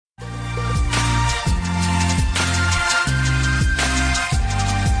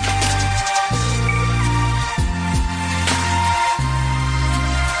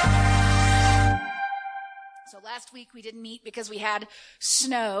week we didn't meet because we had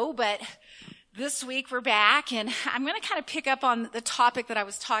snow, but this week we're back, and I'm going to kind of pick up on the topic that I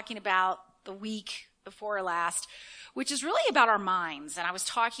was talking about the week before last, which is really about our minds. And I was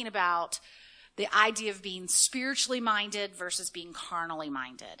talking about the idea of being spiritually minded versus being carnally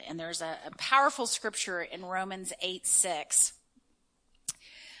minded. And there's a powerful scripture in Romans 8:6.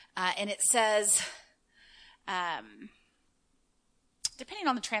 And it says, depending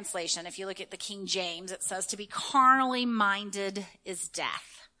on the translation, if you look at the King James, it says to be carnally minded is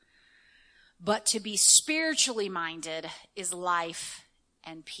death, but to be spiritually minded is life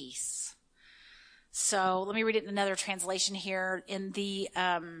and peace. So let me read it in another translation here. In the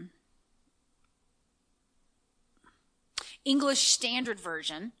English Standard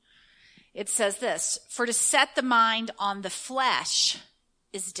Version, it says this: for to set the mind on the flesh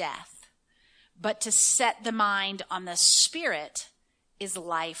is death, but to set the mind on the spirit is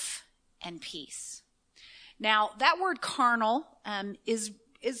life and peace. Now, that word carnal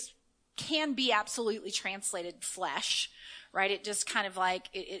can be absolutely translated flesh, right? It just kind of like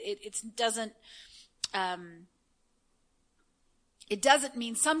it doesn't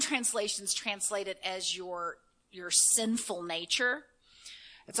mean, some translations translate it as your sinful nature.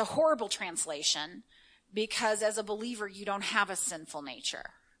 It's a horrible translation, because as a believer you don't have a sinful nature,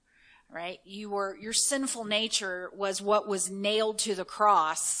 right? Your sinful nature was what was nailed to the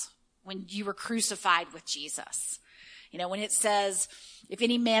cross when you were crucified with Jesus. You know, when it says, if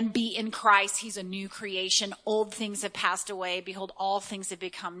any man be in Christ, he's a new creation. Old things have passed away. Behold, all things have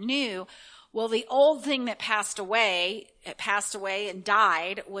become new. Well, the old thing that passed away and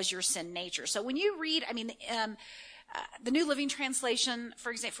died was your sin nature. So when you read, the New Living Translation,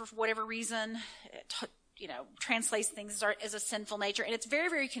 for example, for whatever reason, translates things as a sinful nature. And it's very,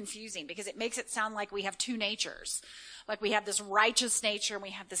 very confusing, because it makes it sound like we have two natures. Like we have this righteous nature and we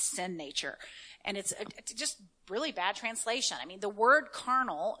have this sin nature. And it's just really bad translation. I mean, the word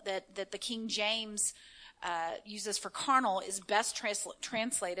carnal that the King James uses for carnal is best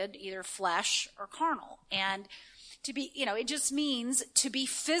translated either flesh or carnal. And to be, it just means to be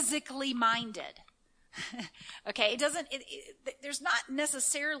physically minded. Okay, there's not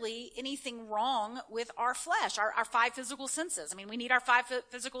necessarily anything wrong with our flesh, our five physical senses. I mean, we need our five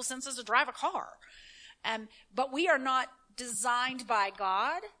physical senses to drive a car. But we are not designed by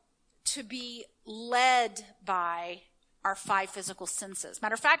God to be led by our five physical senses.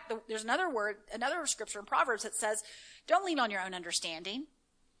 Matter of fact, there's another scripture in Proverbs that says, don't lean on your own understanding,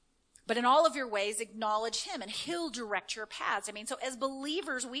 but in all of your ways acknowledge him, and he'll direct your paths. I mean, so as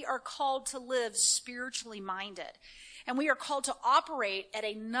believers, we are called to live spiritually minded, and we are called to operate at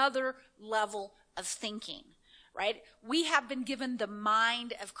another level of thinking, right? We have been given the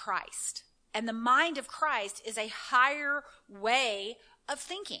mind of Christ, and the mind of Christ is a higher way of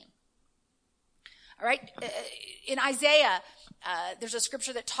thinking. All right. In Isaiah, there's a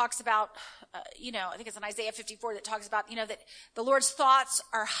scripture that talks about, I think it's in Isaiah 54 that talks about, that the Lord's thoughts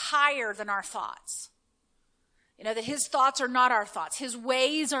are higher than our thoughts. That his thoughts are not our thoughts. His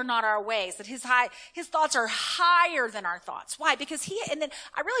ways are not our ways. That his thoughts are higher than our thoughts. Why? Because and then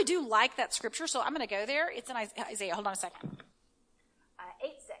I really do like that scripture, so I'm going to go there. It's in Isaiah. Hold on a second.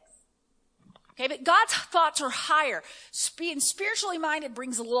 8:6. Okay, but God's thoughts are higher. Being spiritually minded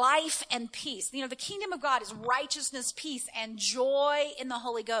brings life and peace. The kingdom of God is righteousness, peace, and joy in the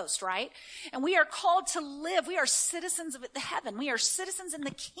Holy Ghost, right? And we are called to live. We are citizens of the heaven. We are citizens in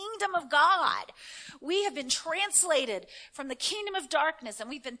the kingdom of God. We have been translated from the kingdom of darkness, and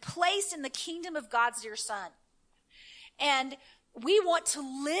we've been placed in the kingdom of God's dear Son. And we want to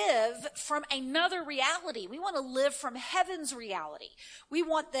live from another reality. We want to live from heaven's reality. We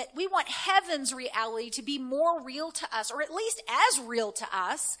want heaven's reality to be more real to us, or at least as real to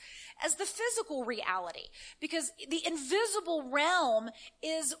us as the physical reality. Because the invisible realm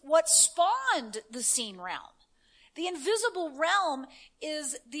is what spawned the seen realm. The invisible realm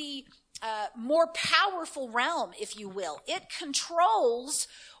is the more powerful realm, if you will. It controls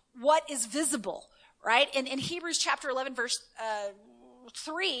what is visible. Right? In Hebrews chapter 11, verse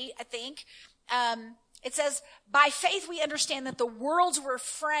 3, I think, it says, by faith we understand that the worlds were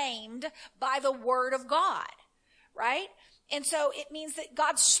framed by the word of God. Right? And so it means that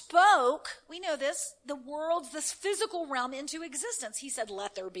God spoke, we know this physical realm into existence. He said,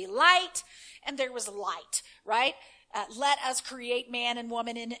 let there be light, and there was light. Right? Let us create man and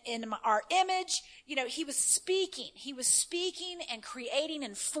woman in our image. He was speaking and creating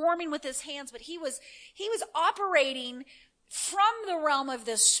and forming with his hands, but he was operating from the realm of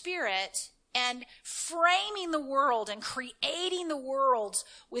the spirit and framing the world and creating the worlds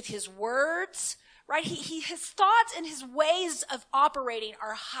with his words, right? His thoughts and his ways of operating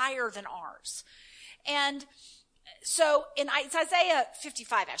are higher than ours. And So it's Isaiah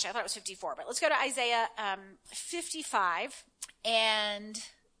 55, actually. I thought it was 54, but let's go to Isaiah 55. And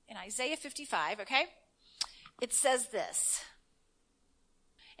in Isaiah 55, okay, it says this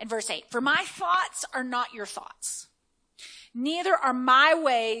in verse 8, "For my thoughts are not your thoughts, neither are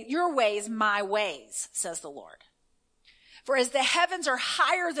your ways my ways, says the Lord. For as the heavens are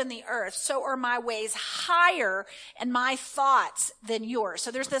higher than the earth, so are my ways higher and my thoughts than yours." So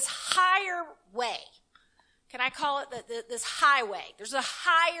there's this higher way. Can I call it this highway? There's a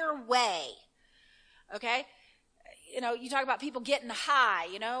higher way. Okay? You talk about people getting high,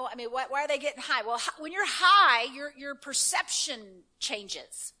 I mean, why are they getting high? Well, when you're high, your perception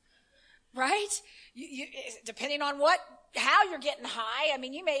changes, right? You, depending on how you're getting high, I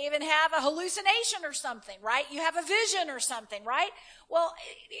mean, you may even have a hallucination or something, right? You have a vision or something, right? Well,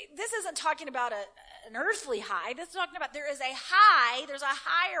 this isn't talking about an earthly high. This is talking about there's a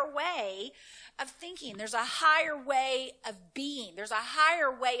higher way of thinking. There's a higher way of being. There's a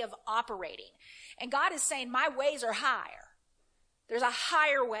higher way of operating. And God is saying, my ways are higher. There's a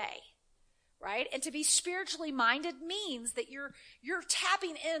higher way, right? And to be spiritually minded means that you're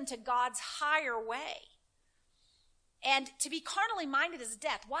tapping into God's higher way. And to be carnally minded is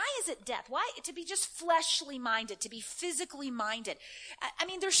death. Why is it death? Why to be just fleshly minded, to be physically minded? I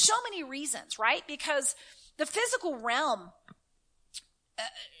mean, there's so many reasons, right? Because the physical realm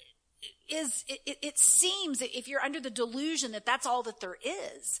it seems that if you're under the delusion that that's all that there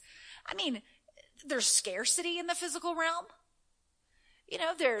is. I mean, there's scarcity in the physical realm.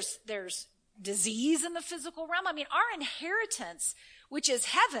 There's disease in the physical realm. I mean, our inheritance, which is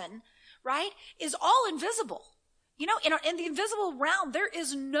heaven, right, is all invisible. In the invisible realm, there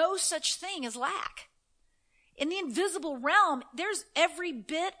is no such thing as lack. In the invisible realm, there's every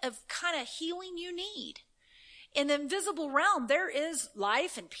bit of kind of healing you need. In the invisible realm, there is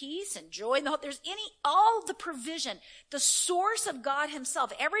life and peace and joy. And there's all the provision, the source of God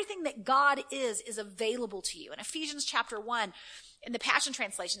himself, everything that God is available to you. In Ephesians chapter 1, in the Passion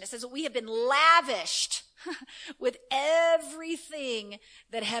Translation, it says that we have been lavished with everything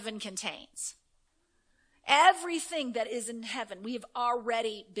that heaven contains. Everything that is in heaven, we have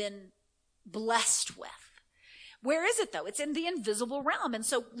already been blessed with. Where is it though? It's in the invisible realm. And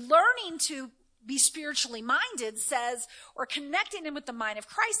so learning to be spiritually minded says, or connecting in with the mind of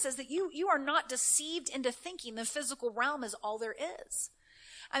Christ says that you are not deceived into thinking the physical realm is all there is.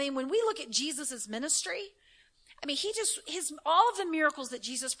 I mean, when we look at Jesus's ministry, I mean, all of the miracles that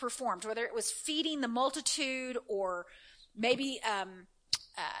Jesus performed, whether it was feeding the multitude or maybe,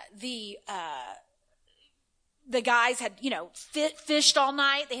 the guys had, fished all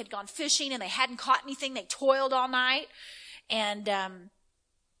night. They had gone fishing and they hadn't caught anything. They toiled all night and,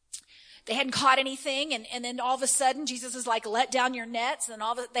 they hadn't caught anything. And then all of a sudden Jesus is like, let down your nets. And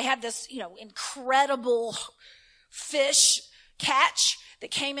they had this, incredible fish catch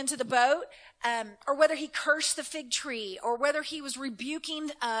that came into the boat. Or whether he cursed the fig tree, or whether he was rebuking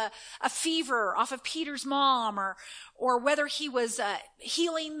a fever off of Peter's mom, or whether he was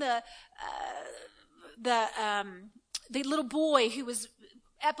healing the little boy who was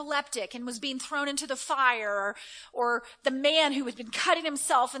epileptic and was being thrown into the fire, or the man who had been cutting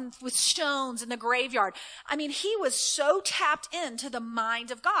himself with stones in the graveyard. I mean, he was so tapped into the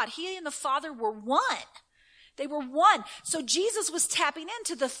mind of God. He and the Father were one. They were one. So Jesus was tapping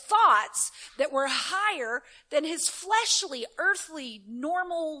into the thoughts that were higher than his fleshly, earthly,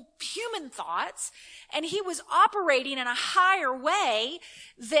 normal human thoughts. And he was operating in a higher way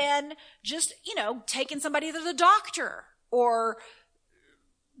than just, taking somebody to the doctor or,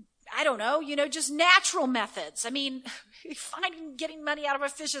 I don't know, just natural methods. I mean, getting money out of a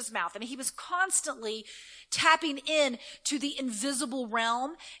fish's mouth. I mean, he was constantly tapping in to the invisible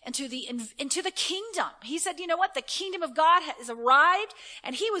realm and into the kingdom. He said, you know what? The kingdom of God has arrived,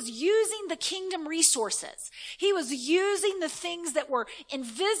 and he was using the kingdom resources. He was using the things that were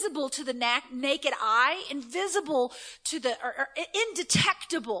invisible to the naked eye, invisible to or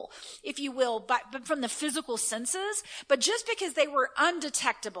indetectable, if you will, but from the physical senses. But just because they were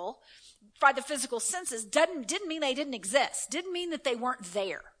undetectable by the physical senses didn't mean they didn't exist. Didn't mean that they weren't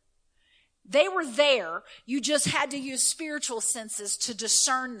there. They were there. You just had to use spiritual senses to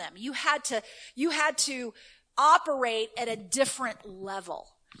discern them. You had to operate at a different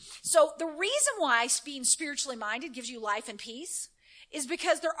level. So the reason why being spiritually minded gives you life and peace is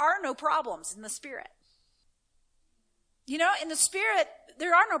because there are no problems in the spirit. In the spirit,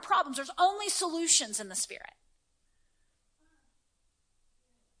 there are no problems. There's only solutions in the spirit.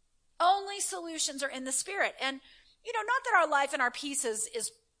 Only solutions are in the spirit. And, not that our life and our peace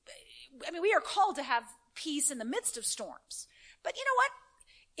is we are called to have peace in the midst of storms. But you know what?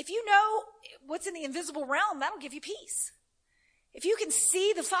 if you know what's in the invisible realm, that'll give you peace. If you can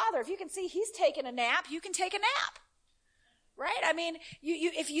see the Father, if you can see he's taking a nap, you can take a nap. Right? I mean,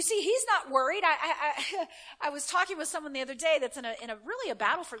 if you see he's not worried. I was talking with someone the other day that's in a really a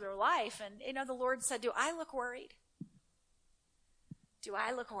battle for their life, and the Lord said, "Do I look worried? Do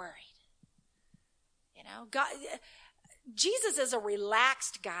I look worried?" God, Jesus is a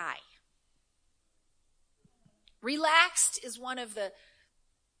relaxed guy. Relaxed is one of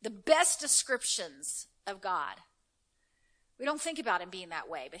the best descriptions of God. We don't think about him being that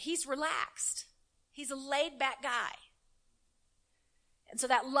way, but he's relaxed. He's a laid-back guy. And so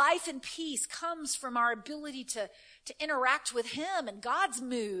that life and peace comes from our ability to interact with him and God's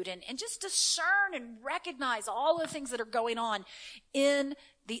mood and just discern and recognize all the things that are going on in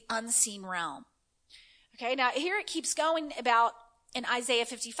the unseen realm. Okay, now here it keeps going about in Isaiah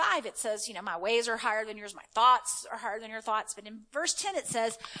 55, it says, my ways are higher than yours, my thoughts are higher than your thoughts. But in verse 10 it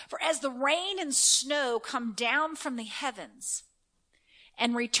says, for as the rain and snow come down from the heavens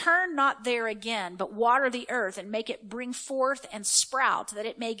and return not there again, but water the earth and make it bring forth and sprout, that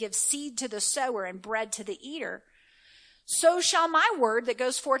it may give seed to the sower and bread to the eater, so shall my word that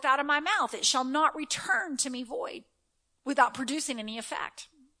goes forth out of my mouth. It shall not return to me void, without producing any effect.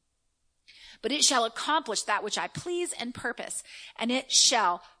 But it shall accomplish that which I please and purpose, and it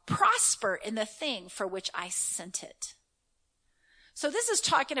shall prosper in the thing for which I sent it. So this is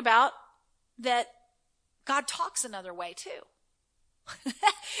talking about that God talks another way too.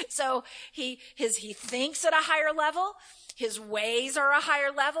 So he thinks at a higher level, his ways are a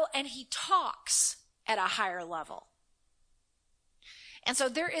higher level, and he talks at a higher level. And so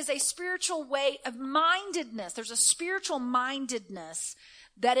there is a spiritual way of mindedness. There's a spiritual mindedness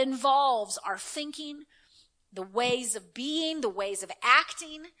that involves our thinking, the ways of being, the ways of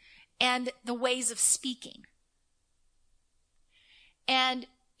acting, and the ways of speaking. And,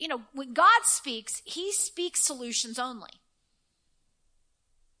 when God speaks, he speaks solutions only.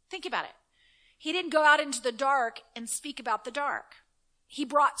 Think about it. He didn't go out into the dark and speak about the dark. He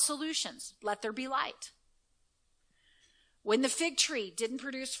brought solutions. Let there be light. When the fig tree didn't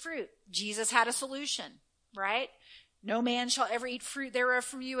produce fruit, Jesus had a solution, right? No man shall ever eat fruit thereof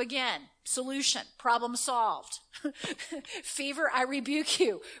from you again. Solution. Problem solved. Fever, I rebuke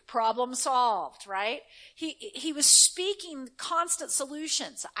you. Problem solved, right? He was speaking constant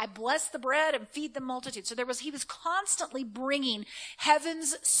solutions. I bless the bread and feed the multitude. So he was constantly bringing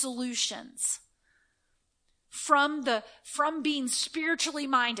heaven's solutions from being spiritually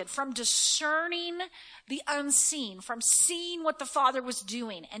minded, from discerning the unseen, from seeing what the Father was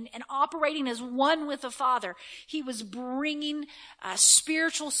doing and operating as one with the Father. He was bringing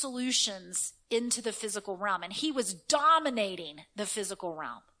spiritual solutions into the physical realm, and he was dominating the physical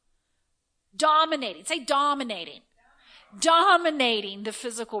realm. Dominating. Say dominating. Dominating the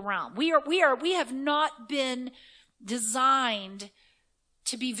physical realm. We have not been designed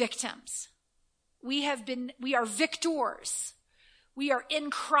to be victims. We are victors. We are in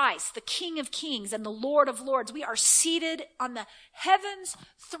Christ, the King of Kings and the Lord of Lords. We are seated on the heaven's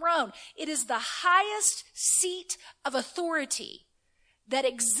throne. It is the highest seat of authority that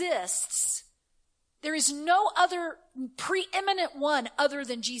exists. There is no other preeminent one other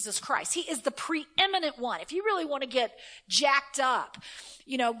than Jesus Christ. He is the preeminent one. If you really want to get jacked up,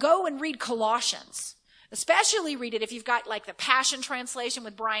 go and read Colossians. Especially read it if you've got like the Passion Translation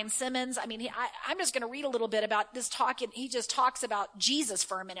with Brian Simmons. I mean, I'm just going to read a little bit about this talk, and he just talks about Jesus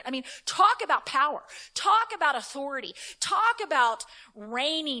for a minute. I mean, talk about power. Talk about authority. Talk about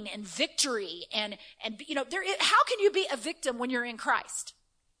reigning and victory. And how can you be a victim when you're in Christ?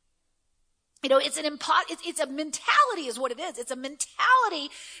 It's a mentality is what it is. It's a mentality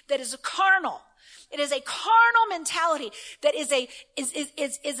that is carnal. It is a carnal mentality that is an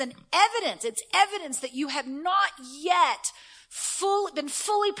evidence. It's evidence that you have not yet been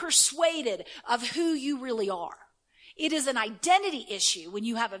fully persuaded of who you really are. It is an identity issue when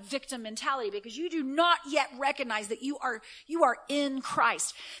you have a victim mentality, because you do not yet recognize that you are in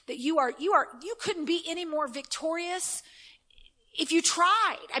Christ, that you couldn't be any more victorious if you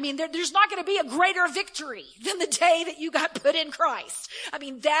tried. I mean, there's not going to be a greater victory than the day that you got put in Christ. I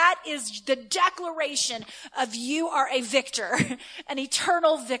mean, that is the declaration of you are a victor, an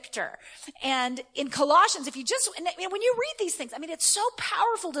eternal victor. And in Colossians, when you read these things, I mean, it's so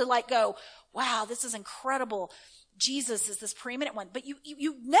powerful to go, wow, this is incredible. Jesus is this preeminent one. But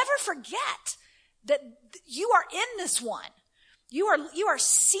you never forget that you are in this one. You are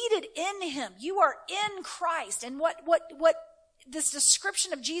seated in him. You are in Christ. And what this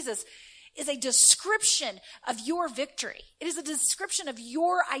description of Jesus is a description of your victory. It is a description of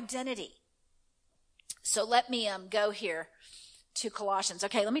your identity. So let me go here to Colossians.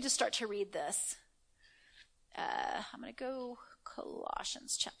 Okay, let me just start to read this. I'm going to go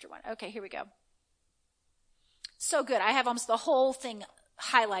Colossians chapter 1. Okay, here we go. So good. I have almost the whole thing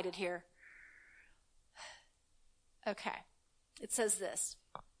highlighted here. Okay. It says this.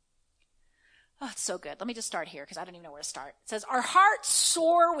 Oh, it's so good. Let me just start here because I don't even know where to start. It says, our hearts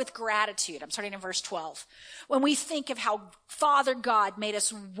soar with gratitude. I'm starting in verse 12. When we think of how Father God made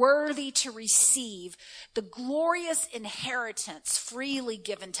us worthy to receive the glorious inheritance freely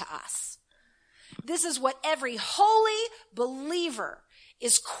given to us. This is what every holy believer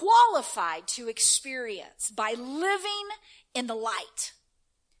is qualified to experience by living in the light.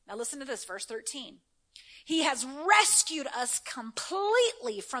 Now listen to this, verse 13. He has rescued us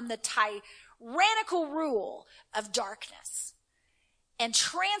completely from the tyrannical rule of darkness and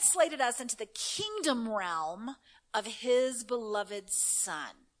translated us into the kingdom realm of his beloved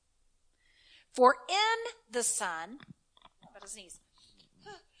Son. For in the Son, about his knees,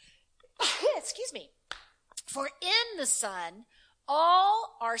 excuse me, for in the Son,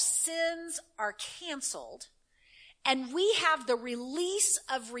 all our sins are canceled, and we have the release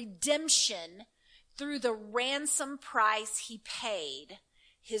of redemption through the ransom price he paid,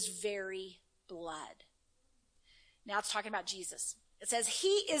 his very blood. Now it's talking about Jesus. It says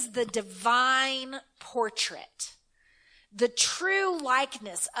he is the divine portrait, the true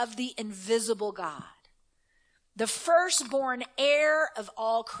likeness of the invisible God, the firstborn heir of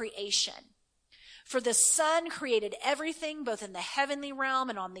all creation. For the Son created everything, both in the heavenly realm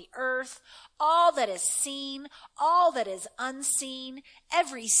and on the earth, all that is seen, all that is unseen,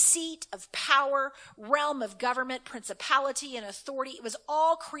 every seat of power, realm of government, principality, and authority. It was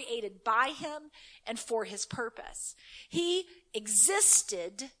all created by him and for his purpose. He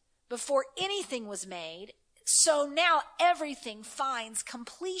existed before anything was made, so now everything finds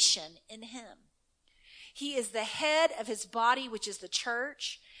completion in him. He is the head of his body, which is the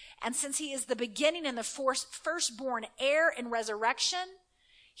church. And since he is the beginning and the firstborn heir in resurrection,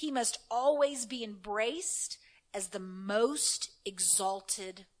 he must always be embraced as the most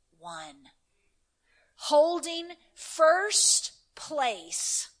exalted one, holding first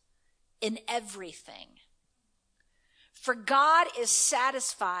place in everything. For God is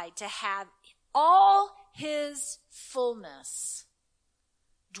satisfied to have all his fullness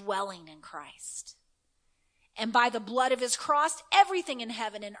dwelling in Christ. And by the blood of his cross, everything in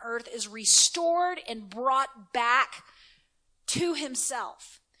heaven and earth is restored and brought back to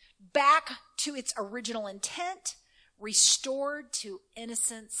himself, back to its original intent, restored to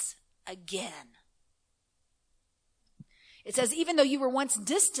innocence again. It says, even though you were once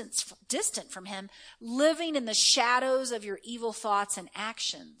distant from him, living in the shadows of your evil thoughts and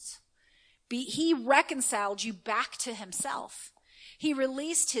actions, he reconciled you back to himself. He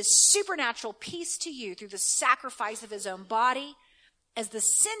released his supernatural peace to you through the sacrifice of his own body as the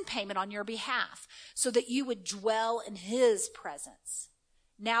sin payment on your behalf, so that you would dwell in his presence.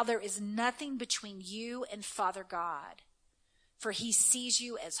 Now there is nothing between you and Father God, for he sees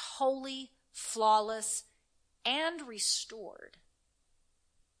you as holy, flawless, and restored.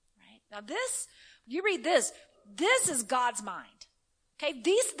 Right? Now you read this is God's mind. Okay,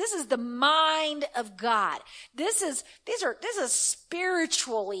 this is the mind of God. This is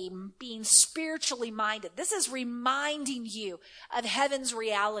being spiritually minded. This is reminding you of heaven's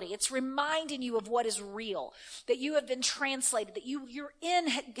reality. It's reminding you of what is real, that you have been translated, that you're in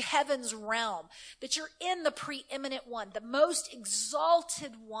heaven's realm, that you're in the preeminent one, the most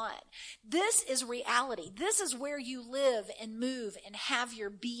exalted one. This is reality. This is where you live and move and have your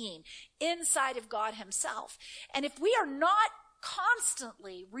being inside of God himself. And if we are not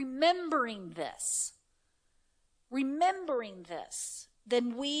constantly remembering this,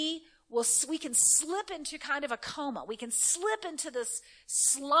 then we can slip into kind of a coma. We can slip into this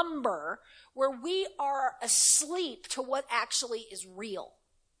slumber where we are asleep to what actually is real.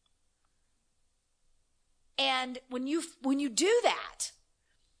 And when you do that,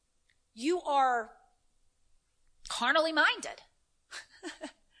 you are carnally minded.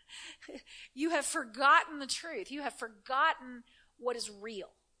 You have forgotten the truth. You have forgotten what is real.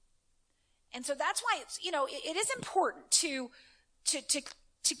 And so that's why it is important to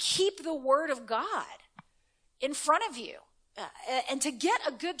keep the word of God in front of you, and to get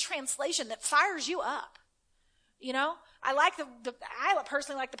a good translation that fires you up. I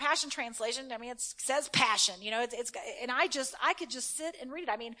personally like the Passion Translation. I mean, it says passion, and I could just sit and read it.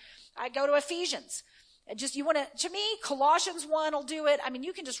 I mean, I go to Ephesians. To me, Colossians 1 will do it. I mean,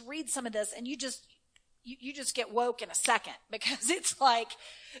 you can just read some of this and you just you just get woke in a second, because it's like,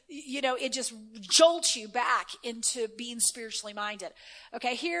 it just jolts you back into being spiritually minded.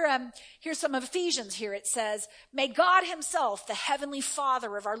 Okay, here's some of Ephesians here. It says, may God himself, the heavenly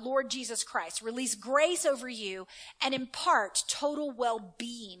Father of our Lord Jesus Christ, release grace over you and impart total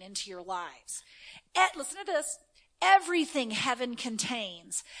well-being into your lives. Listen to this. Everything heaven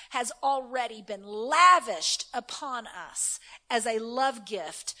contains has already been lavished upon us as a love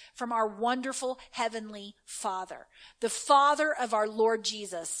gift from our wonderful heavenly Father, the Father of our Lord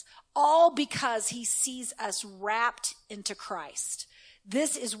Jesus, all because he sees us wrapped into Christ.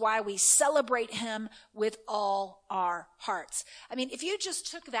 This is why we celebrate him with all our hearts. I mean, if you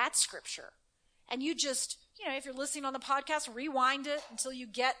just took that scripture and you just, if you're listening on the podcast, rewind it until you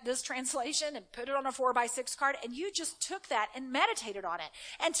get this translation and put it on a 4x6 card, and you just took that and meditated on it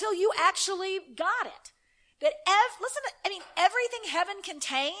until you actually got it. That everything heaven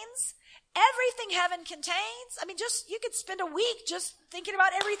contains, you could spend a week just thinking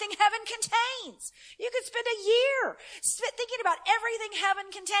about everything heaven contains. You could spend a year thinking about everything heaven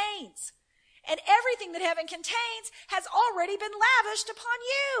contains. And everything that heaven contains has already been lavished upon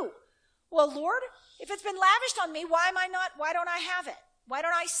you. Well, Lord, if it's been lavished on me, why don't I have it? Why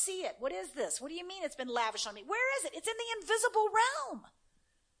don't I see it? What is this? What do you mean it's been lavished on me? Where is it? It's in the invisible realm.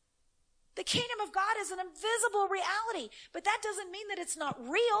 The kingdom of God is an invisible reality, but that doesn't mean that it's not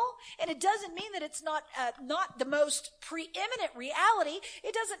real, and it doesn't mean that it's not the most preeminent reality.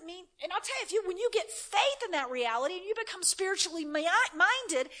 It doesn't mean, and I'll tell you, when you get faith in that reality and you become spiritually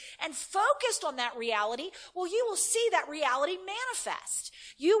minded and focused on that reality, well, you will see that reality manifest.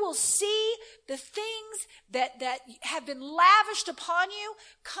 You will see the things that have been lavished upon you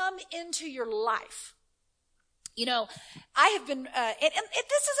come into your life. I have been, this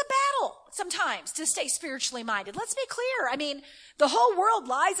is a battle sometimes to stay spiritually minded. Let's be clear. I mean, the whole world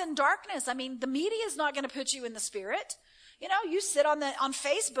lies in darkness. I mean, the media is not going to put you in the spirit. You sit on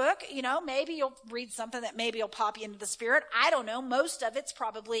Facebook, maybe you'll read something that maybe will pop you into the spirit. I don't know. Most of it's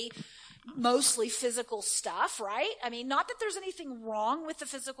probably mostly physical stuff, right? I mean, not that there's anything wrong with the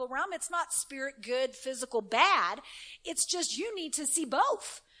physical realm. It's not spirit good, physical bad. It's just you need to see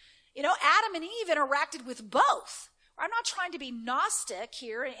both. Adam and Eve interacted with both. I'm not trying to be Gnostic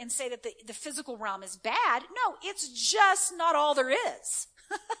here and say that the physical realm is bad. No, it's just not all there is.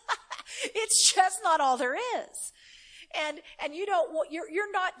 It's just not all there is. And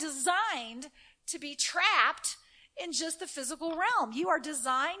you're not designed to be trapped in just the physical realm. You are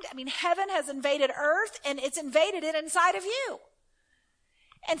designed, heaven has invaded earth, and it's invaded it inside of you.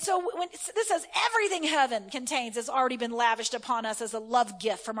 And so when this says everything heaven contains has already been lavished upon us as a love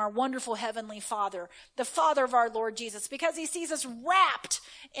gift from our wonderful heavenly Father, the Father of our Lord Jesus, because he sees us wrapped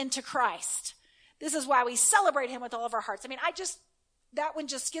into Christ. This is why we celebrate him with all of our hearts. That one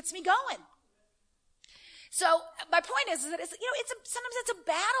just gets me going. So my point is that sometimes it's a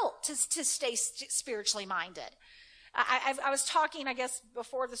battle to stay spiritually minded. I was talking, I guess,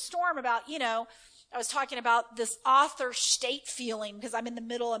 before the storm about, I was talking about this author state feeling, because I'm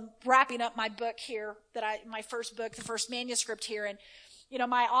wrapping up my book here, my first book, the first manuscript here. And,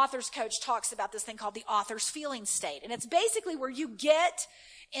 my author's coach talks about this thing called the author's feeling state. And it's basically where you get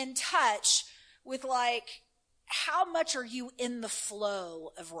in touch with how much are you in the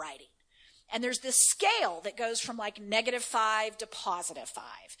flow of writing? And there's this scale that goes from -5 to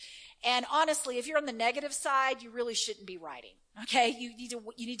 +5. And honestly, if you're on the negative side, you really shouldn't be writing. Okay,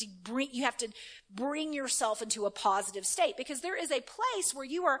 you have to bring yourself into a positive state, because there is a place where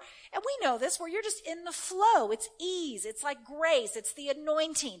you are, and we know this, where you're just in the flow. It's ease. It's like grace. It's the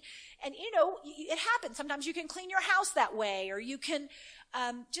anointing. And it happens. Sometimes you can clean your house that way, or you can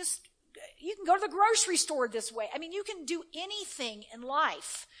you can go to the grocery store this way. You can do anything in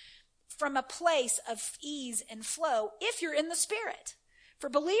life from a place of ease and flow if you're in the Spirit. For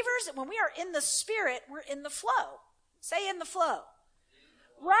believers, when we are in the Spirit, we're in the flow. Say in the flow.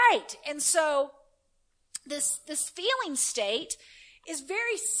 Right. And so this feeling state is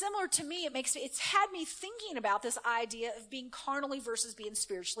very similar to me. It's had me thinking about this idea of being carnally versus being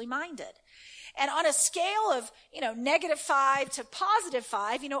spiritually minded. And on a scale of, -5 to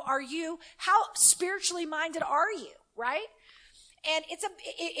 +5, how spiritually minded are you? Right? And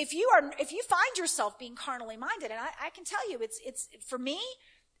if you find yourself being carnally minded, and I can tell you, it's for me,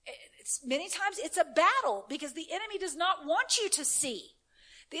 many times it's a battle, because the enemy does not want you to see.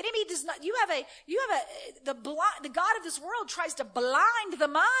 The enemy does not, the God of this world tries to blind the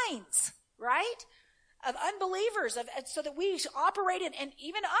minds, right? Of unbelievers, so that we operate in, and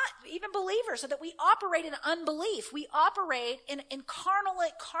even believers, so that we operate in unbelief. We operate in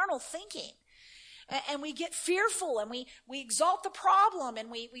carnal thinking. And we get fearful, and we exalt the problem,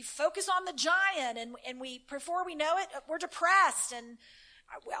 and we focus on the giant, and we, before we know it, we're depressed, and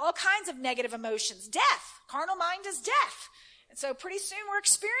all kinds of negative emotions. Death. Carnal mind is death. And so pretty soon we're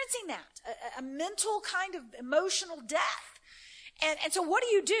experiencing that, a mental kind of emotional death. And so what do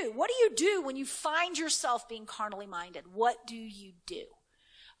you do? What do you do when you find yourself being carnally minded? What do you do?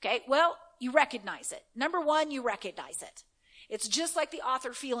 Okay, well, you recognize it. Number one, you recognize it. It's just like the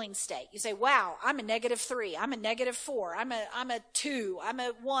author feeling state. You say, wow, I'm a -3. I'm a -4. I'm a 2. I'm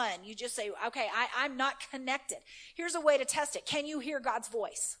a 1. You just say, okay, I'm not connected. Here's a way to test it. Can you hear God's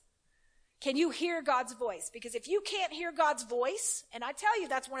voice? Can you hear God's voice? Because if you can't hear God's voice, and I tell you,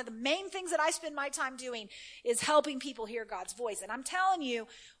 that's one of the main things that I spend my time doing, is helping people hear God's voice. And I'm telling you,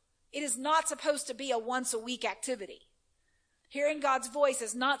 it is not supposed to be a once a week activity. Hearing God's voice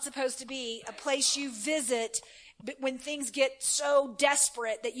is not supposed to be a place you visit when things get so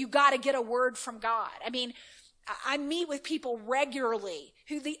desperate that you got to get a word from God. I mean, I meet with people regularly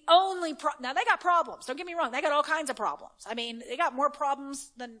who the only now they got problems. Don't get me wrong. They got all kinds of problems. I mean, they got more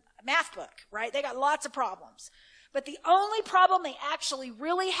problems than a math book, right? They got lots of problems. But the only problem they actually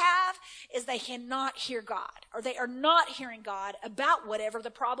really have is they cannot hear God, or they are not hearing God about whatever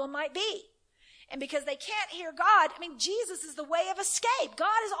the problem might be. And because they can't hear God, I mean, Jesus is the way of escape.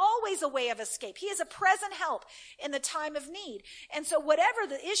 God is always a way of escape. He is a present help in the time of need. And so whatever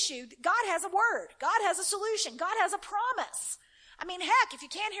the issue, God has a word. God has a solution. God has a promise. I mean, heck, if you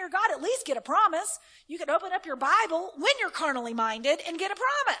can't hear God, at least get a promise. You can open up your Bible when you're carnally minded and get a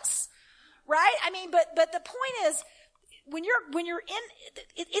promise, right? I mean, but the point is, when you're in,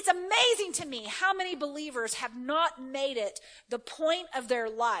 it's amazing to me how many believers have not made it the point of their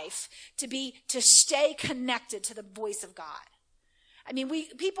life to stay connected to the voice of God. I mean,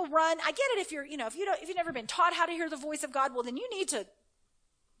 people run. I get it if you've never been taught how to hear the voice of God. Well, then you need to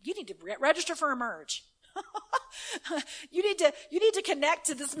register for Emerge. You need to connect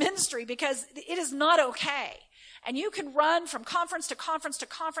to this ministry, because it is not okay. And you can run from conference to conference to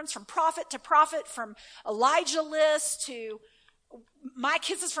conference, from prophet to prophet, from Elijah list to My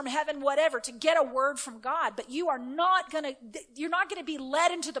Kisses from Heaven, whatever, to get a word from God. But you're not going to be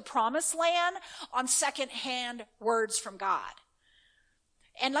led into the promised land on secondhand words from God.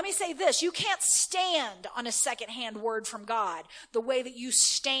 And let me say this, you can't stand on a secondhand word from God the way that you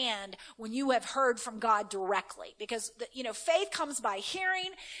stand when you have heard from God directly. Because, faith comes by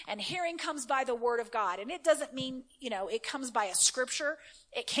hearing, and hearing comes by the word of God. And it doesn't mean, it comes by a scripture.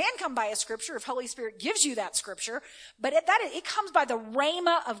 It can come by a scripture if Holy Spirit gives you that scripture. But it comes by the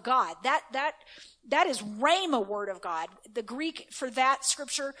rhema of God. That is rhema, word of God. The Greek for that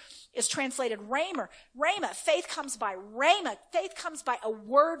scripture is translated rhema. Faith comes by rhema. Faith comes by a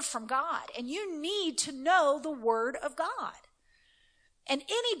word from God. And you need to know the word of God. And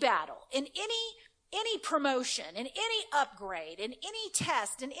any battle, in any promotion, in any upgrade, in any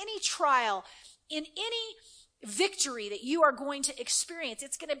test, in any trial, in any victory that you are going to experience,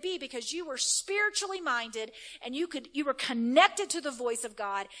 it's going to be because you were spiritually minded, and you were connected to the voice of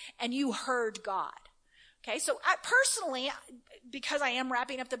God, and you heard God. Okay, so I personally, because I am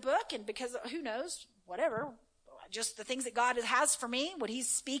wrapping up the book, and because who knows, whatever, just the things that God has for me, what he's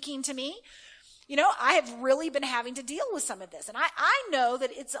speaking to me, I have really been having to deal with some of this. And I know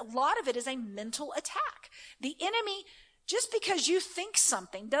that a lot of it is a mental attack. The enemy, just because you think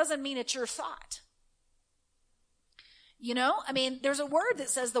something doesn't mean it's your thought. There's a word that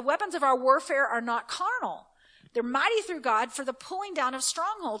says the weapons of our warfare are not carnal. They're mighty through God for the pulling down of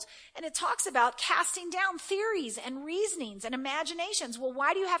strongholds. And it talks about casting down theories and reasonings and imaginations. Well,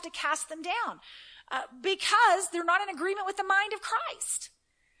 why do you have to cast them down? Because they're not in agreement with the mind of Christ.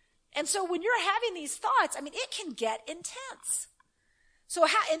 And so when you're having these thoughts, it can get intense. So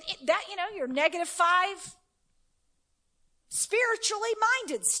you're -5 spiritually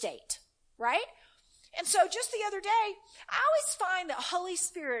minded state, right? And so just the other day, I always find that Holy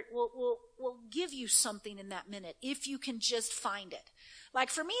Spirit will give you something in that minute if you can just find it. Like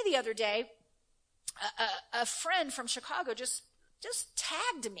for me the other day, a friend from Chicago just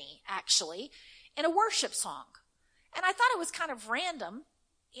tagged me, actually, in a worship song. And I thought it was kind of random,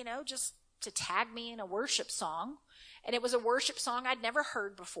 just to tag me in a worship song. And it was a worship song I'd never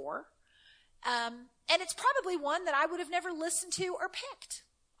heard before. And it's probably one that I would have never listened to or picked.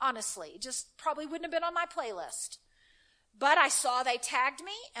 Honestly, just probably wouldn't have been on my playlist. But I saw they tagged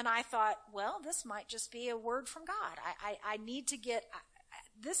me, and I thought, well, this might just be a word from God. I need to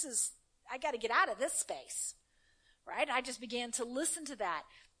I got to get out of this space, right? I just began to listen to that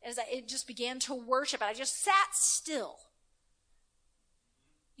it just began to worship. I just sat still.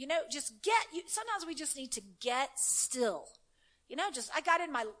 Sometimes we just need to get still. I got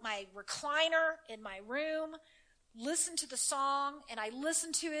in my recliner in my room, listened to the song, and I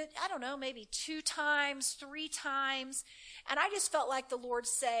listened to it, I don't know, maybe 2 times, 3 times. And I just felt like the Lord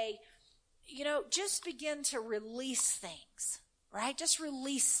say, just begin to release things, right? Just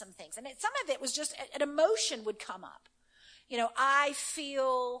release some things. And some of it was just an emotion would come up. I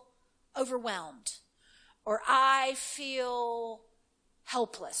feel overwhelmed, or I feel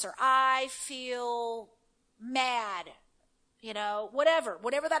helpless, or I feel mad, whatever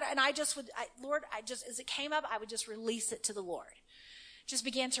that, and Lord, as it came up, I would just release it to the Lord. Just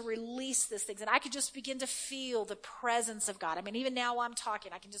began to release these things, and I could just begin to feel the presence of God. I mean, even now while I'm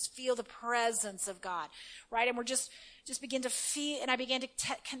talking, I can just feel the presence of God, right? And we're just begin to feel, and I began to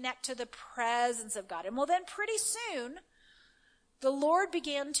connect to the presence of God. And well, then pretty soon, the Lord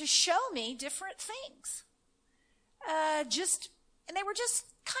began to show me different things. And they were just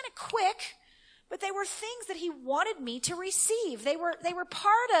kind of quick, but they were things that he wanted me to receive. They were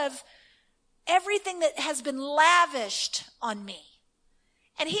part of everything that has been lavished on me.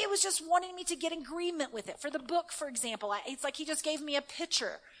 And he was just wanting me to get agreement with it. For the book, for example, it's like he just gave me a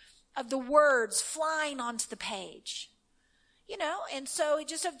picture of the words flying onto the page. And so it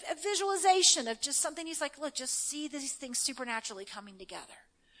just a visualization of just something. He's like, look, just see these things supernaturally coming together,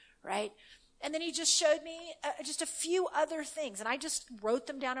 right? And then he just showed me just a few other things, and I just wrote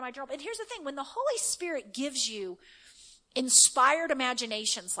them down in my journal. And here's the thing, when the Holy Spirit gives you inspired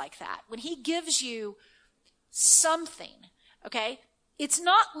imaginations like that, when he gives you something, okay, it's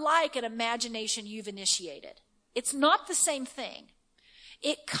not like an imagination you've initiated. It's not the same thing.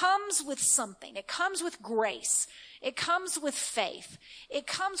 It comes with something. It comes with grace. It comes with faith. It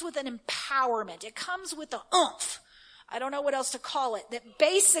comes with an empowerment. It comes with the oomph. I don't know what else to call it. That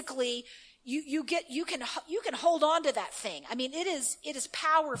basically you can hold on to that thing. I mean, it is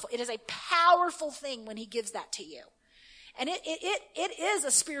powerful. It is a powerful thing when he gives that to you. And it is a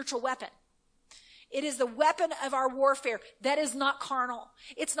spiritual weapon. It is the weapon of our warfare that is not carnal.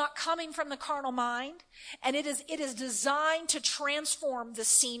 It's not coming from the carnal mind. And it is designed to transform the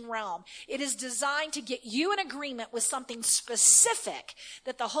seen realm. It is designed to get you in agreement with something specific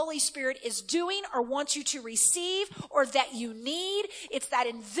that the Holy Spirit is doing or wants you to receive or that you need. It's that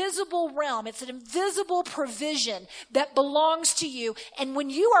invisible realm. It's an invisible provision that belongs to you. And when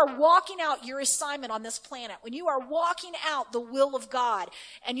you are walking out your assignment on this planet, when you are walking out the will of God,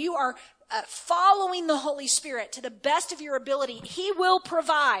 and you are following the Holy Spirit to the best of your ability, he will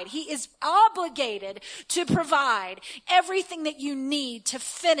provide. He is obligated to provide everything that you need to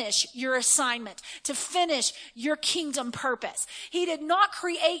finish your assignment, to finish your kingdom purpose. He did not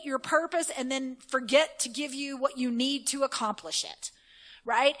create your purpose and then forget to give you what you need to accomplish it,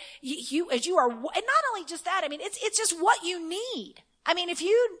 right? And not only just that, I mean, it's just what you need. I mean,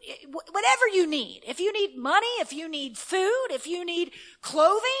 whatever you need, if you need money, if you need food, if you need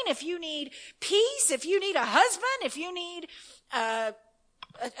clothing, if you need peace, if you need a husband, if you need,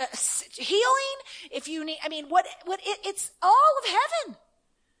 healing, if you need, I mean, it's all of heaven.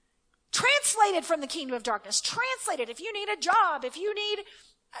 Translated from the kingdom of darkness, translated. If you need a job, if you need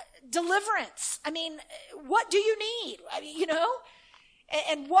deliverance, I mean, what do you need? I mean,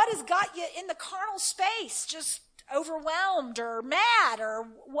 and what has got you in the carnal space? Just overwhelmed or mad or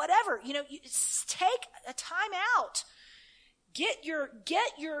whatever, you take a time out. Get your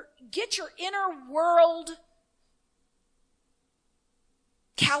inner world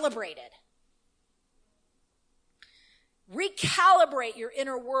calibrated. Recalibrate your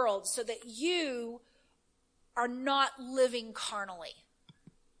inner world so that you are not living carnally.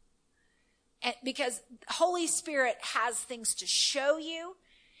 And because Holy Spirit has things to show you.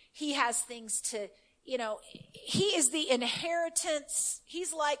 He has things to, he is the inheritance.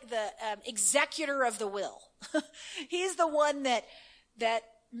 He's like the executor of the will. He's the one that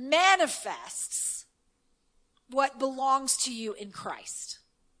manifests what belongs to you in Christ.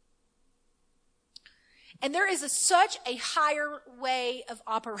 And there is such a higher way of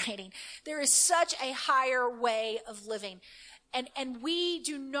operating. There is such a higher way of living. And we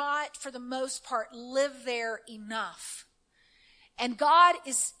do not, for the most part, live there enough. And God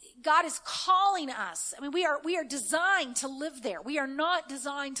is calling us. I mean, we are designed to live there. We are not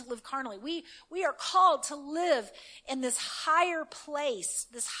designed to live carnally. We are called to live in this higher place,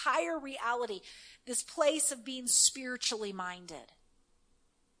 this higher reality, this place of being spiritually minded.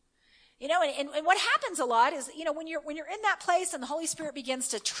 And what happens a lot is, when you're in that place and the Holy Spirit begins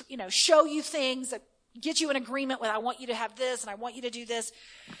to, show you things that get you in agreement with, I want you to have this and I want you to do this.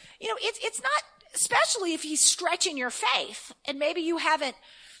 It's not, especially if he's stretching your faith and maybe you haven't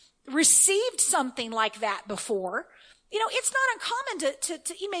received something like that before. it's not uncommon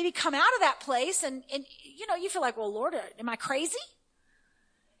to you maybe come out of that place and you feel like, well, Lord, am I crazy?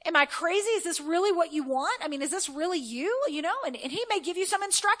 Am I crazy? Is this really what you want? I mean, is this really you? And he may give you some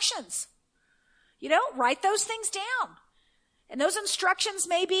instructions. Write those things down. And those instructions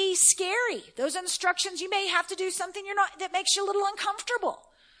may be scary. Those instructions, you may have to do something that makes you a little uncomfortable.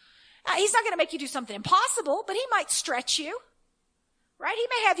 He's not going to make you do something impossible, but he might stretch you. Right? He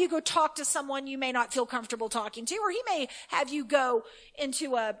may have you go talk to someone you may not feel comfortable talking to, or he may have you go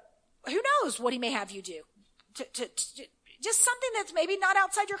into who knows what he may have you do. Just something that's maybe not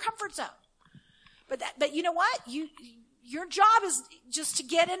outside your comfort zone. But you know what? Your job is just to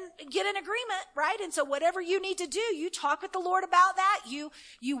get in agreement, right? And so whatever you need to do, you talk with the Lord about that. You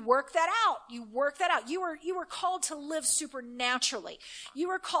work that out. You work that out. You were called to live supernaturally.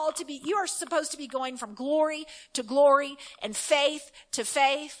 You are supposed to be going from glory to glory and faith to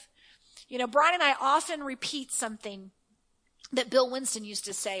faith. Brian and I often repeat something that Bill Winston used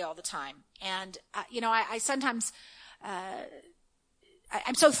to say all the time. And, I sometimes,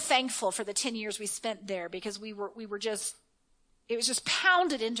 I'm so thankful for the 10 years we spent there, because it was just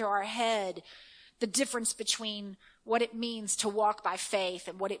pounded into our head, the difference between what it means to walk by faith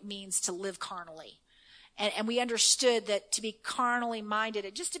and what it means to live carnally. And we understood that to be carnally minded,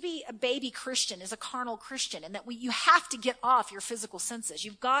 and just to be a baby Christian is a carnal Christian, and that you have to get off your physical senses.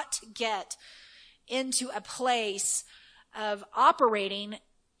 You've got to get into a place of operating,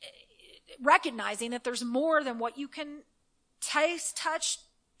 recognizing that there's more than what you can taste, touch,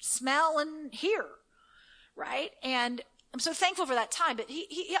 smell, and hear, right? And I'm so thankful for that time. But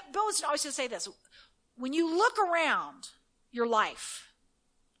Bill was always to say this: when you look around your life,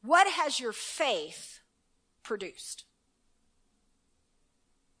 what has your faith produced?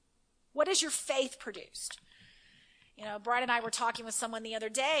 What has your faith produced? Brian and I were talking with someone the other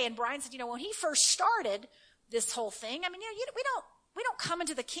day, and Brian said, when he first started this whole thing, I mean, we don't come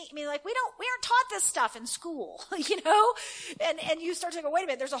into the kingdom. I mean, like, we aren't taught this stuff in school, and you start to go, wait a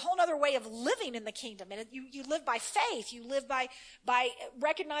minute, there's a whole other way of living in the kingdom. And you live by faith. You live by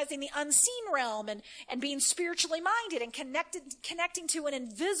recognizing the unseen realm and being spiritually minded and connecting to an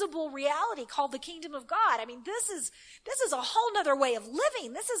invisible reality called the kingdom of God. I mean, this is a whole nother way of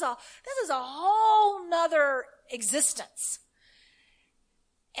living. This is a whole nother existence.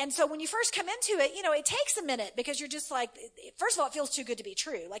 And so when you first come into it, it takes a minute, because you're just like, first of all, it feels too good to be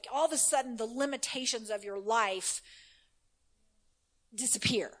true. Like, all of a sudden, the limitations of your life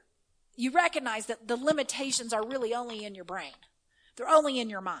disappear. You recognize that the limitations are really only in your brain. They're only in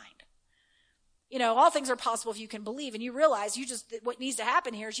your mind. All things are possible if you can believe, and you realize what needs to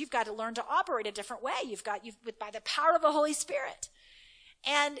happen here is you've got to learn to operate a different way. By the power of the Holy Spirit.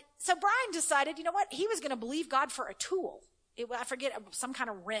 And so Brian decided, he was going to believe God for a tool. I forget, some kind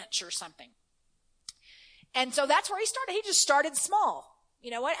of wrench or something. And so that's where he started. He just started small. You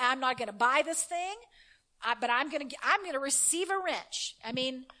know what? I'm not going to buy this thing, but I'm going to receive a wrench. I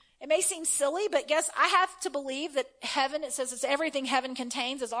mean, it may seem silly, but I have to believe that heaven, it says it's everything heaven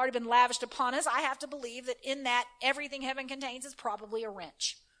contains has already been lavished upon us. I have to believe that in that everything heaven contains is probably a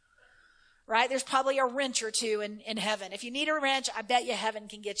wrench. Right? There's probably a wrench or two in heaven. If you need a wrench, I bet you heaven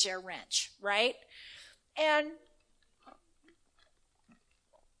can get you a wrench. Right? And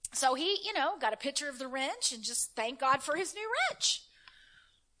so he, got a picture of the wrench and just thank God for his new wrench.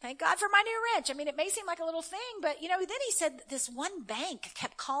 Thank God for my new wrench. I mean, it may seem like a little thing, but, then he said that this one bank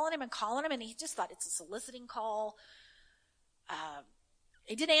kept calling him, and he just thought it's a soliciting call.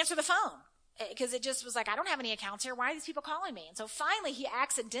 He didn't answer the phone because it just was like, I don't have any accounts here. Why are these people calling me? And so finally he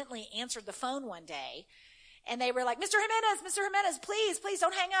accidentally answered the phone one day, and they were like, Mr. Jimenez, please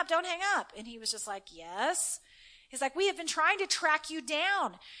don't hang up. And he was just like, yes. He's like, we have been trying to track you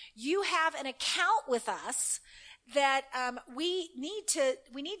down. You have an account with us that we need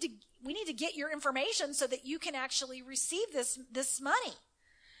to get your information so that you can actually receive this money.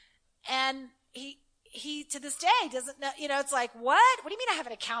 And he to this day doesn't know. It's like, what? What do you mean I have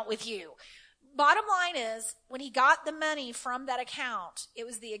an account with you? Bottom line is, when he got the money from that account, it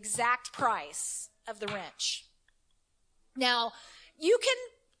was the exact price of the wrench. Now, you can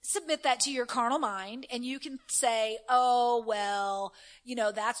submit that to your carnal mind, and you can say, oh, well,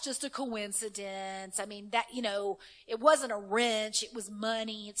 that's just a coincidence. I mean, that, it wasn't a wrench. It was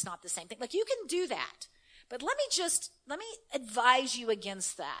money. It's not the same thing. Like, you can do that. But let me advise you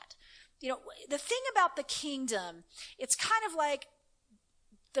against that. The thing about the kingdom, it's kind of like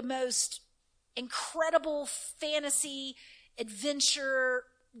the most incredible fantasy adventure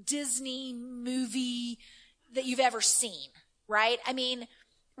Disney movie that you've ever seen, right? I mean,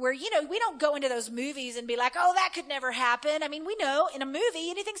 where, we don't go into those movies and be like, oh, that could never happen. I mean, we know in a movie,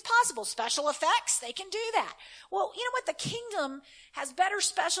 anything's possible. Special effects, they can do that. Well, you know what? The kingdom has better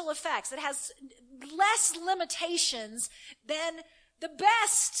special effects. It has less limitations than the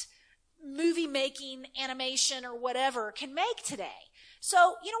best movie making, animation, or whatever can make today.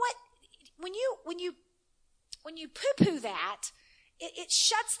 So, you know what? When you poo-poo that, it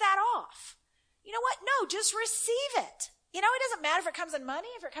shuts that off. You know what? No, just receive it. It doesn't matter if it comes in money,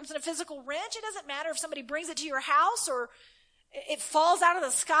 if it comes in a physical wrench. It doesn't matter if somebody brings it to your house or it falls out of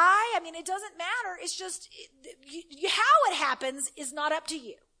the sky. I mean, it doesn't matter. It's just how it happens is not up to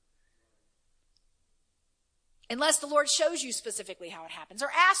you. Unless the Lord shows you specifically how it happens or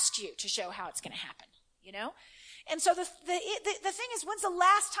asks you to show how it's going to happen, And so the thing is, when's the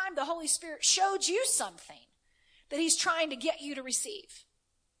last time the Holy Spirit showed you something that he's trying to get you to receive?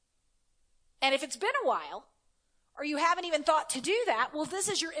 And if it's been a while, or you haven't even thought to do that, well, this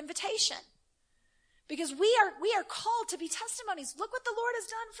is your invitation. Because we are called to be testimonies. Look what the Lord has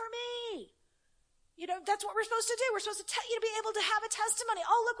done for me. That's what we're supposed to do. We're supposed to be able to have a testimony.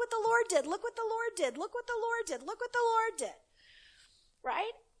 Oh, look what the Lord did. Look what the Lord did. Look what the Lord did. Look what the Lord did.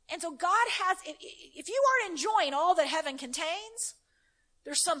 Right? And so God has, if you aren't enjoying all that heaven contains,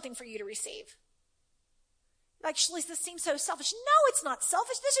 there's something for you to receive. Actually, this seems so selfish. No, it's not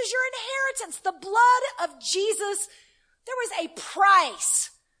selfish. This is your inheritance. The blood of Jesus. There was a price,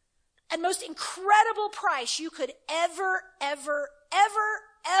 and most incredible price you could ever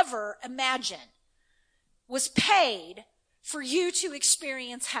imagine was paid for you to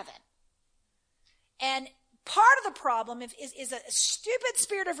experience heaven. And part of the problem is a stupid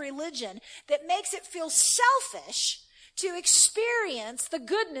spirit of religion that makes it feel selfish to experience the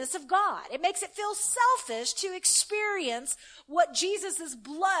goodness of God. It makes it feel selfish to experience what Jesus'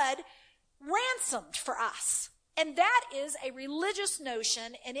 blood ransomed for us. And that is a religious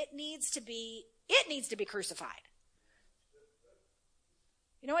notion, and it needs to be crucified.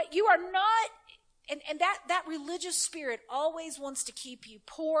 You know what? You are not, and that religious spirit always wants to keep you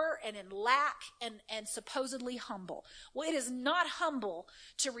poor and in lack and supposedly humble. Well, it is not humble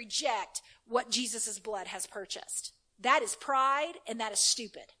to reject what Jesus' blood has purchased. That is pride, and that is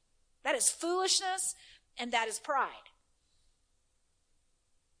stupid. That is foolishness, and that is pride.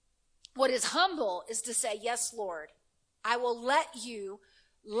 What is humble is to say, yes, Lord, I will let you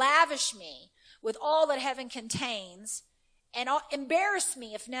lavish me with all that heaven contains and embarrass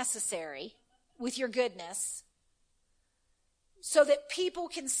me if necessary with your goodness so that people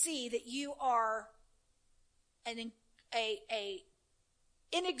can see that you are an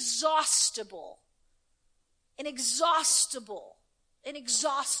inexhaustible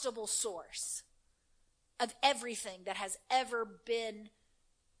source of everything that has ever been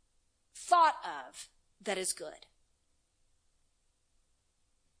thought of that is good.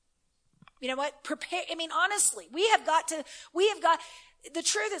 You know what? Honestly, the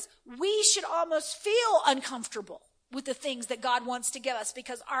truth is, we should almost feel uncomfortable with the things that God wants to give us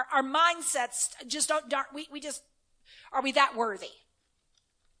because our mindsets just are we that worthy?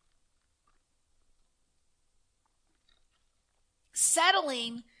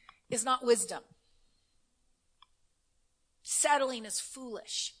 Settling is not wisdom. Settling is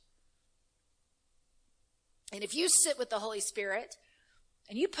foolish. And if you sit with the Holy Spirit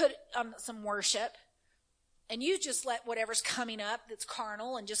and you put some worship and you just let whatever's coming up that's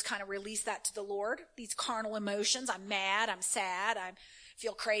carnal and just kind of release that to the Lord, these carnal emotions, I'm mad, I'm sad, I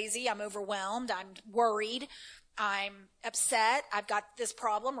feel crazy, I'm overwhelmed, I'm worried, I'm upset, I've got this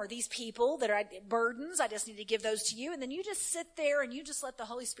problem or these people that are burdens, I just need to give those to you. And then you just sit there and you just let the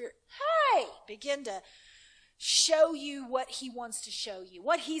Holy Spirit, begin to show you what he wants to show you,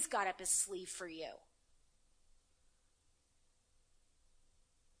 what he's got up his sleeve for you.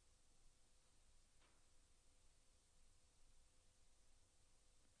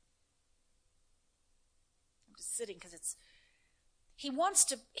 I'm just sitting because he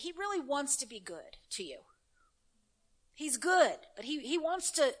really wants to be good to you. He's good, but he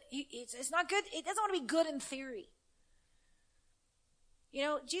wants to, it's not good. It doesn't want to be good in theory. You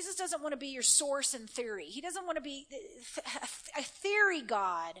know, Jesus doesn't want to be your source in theory. He doesn't want to be, a theory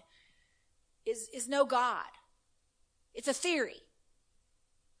God is no God. It's a theory.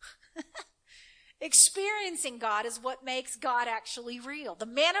 Experiencing God is what makes God actually real. The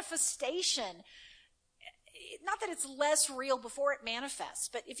manifestation, not that it's less real before it manifests,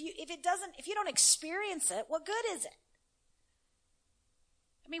 but if you don't experience it, what good is it?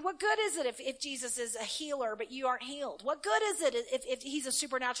 I mean, what good is it if Jesus is a healer, but you aren't healed? What good is it if he's a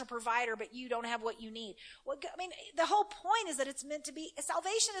supernatural provider, but you don't have what you need? The whole point is that it's meant to be,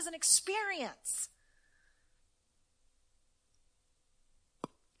 salvation is an experience.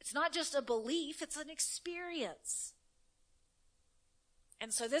 It's not just a belief, it's an experience.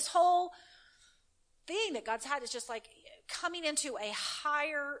 And so this whole thing that God's had is just like coming into a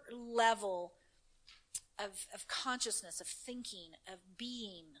higher level of consciousness, of thinking, of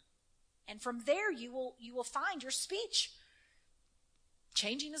being. And from there you will find your speech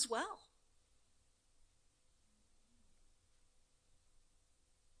changing as well.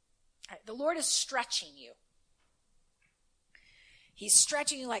 All right, the Lord is stretching you. He's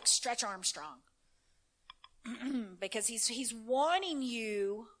stretching you like Stretch Armstrong. Because he's wanting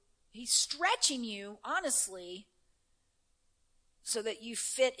you, he's stretching you, honestly, so that you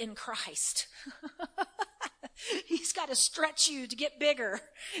fit in Christ. He's got to stretch you to get bigger.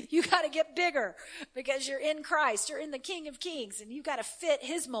 You got to get bigger because you're in Christ. You're in the King of Kings, and you got to fit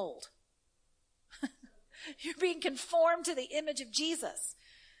his mold. You're being conformed to the image of Jesus.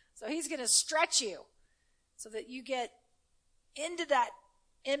 So he's going to stretch you so that you get into that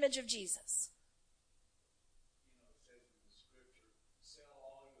image of Jesus. It says in the scripture, sell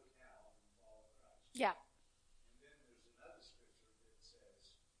all you have and follow Christ. Yeah. And then there's another scripture that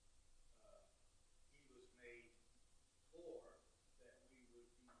says, he was made poor that we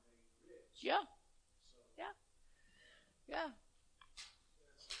would be made rich. Yeah. So, Yeah. Yeah.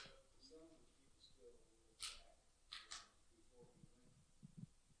 that's some of the people still look back before we went.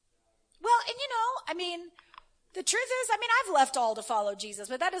 Well, and I mean, the truth is, I've left all to follow Jesus,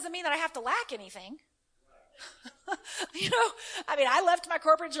 but that doesn't mean that I have to lack anything. I left my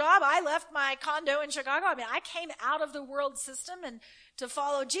corporate job. I left my condo in Chicago. I came out of the world system and to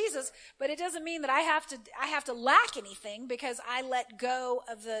follow Jesus, but it doesn't mean that I have to lack anything because I let go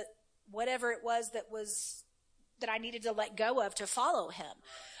of the whatever it was that I needed to let go of to follow him.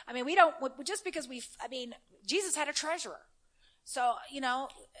 We don't just because Jesus had a treasurer. So,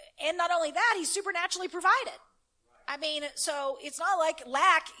 and not only that, he supernaturally provided. So it's not like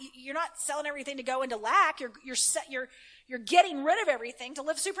lack. You're not selling everything to go into lack. You're getting rid of everything to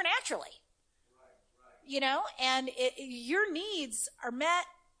live supernaturally. And your needs are met.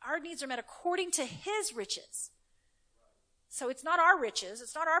 Our needs are met according to his riches. So it's not our riches.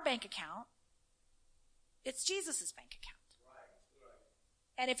 It's not our bank account. It's Jesus's bank account.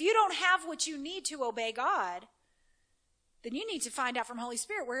 And if you don't have what you need to obey God, then you need to find out from Holy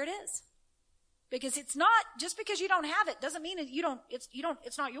Spirit where it is. Because it's not, just because you don't have it doesn't mean that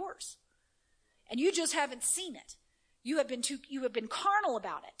it's not yours. And you just haven't seen it. You have been carnal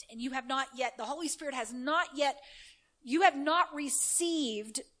about it. And you have not yet, the Holy Spirit has not yet, you have not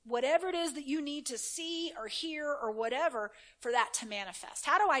received whatever it is that you need to see or hear or whatever for that to manifest.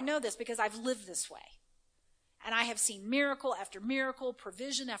 How do I know this? Because I've lived this way. And I have seen miracle after miracle,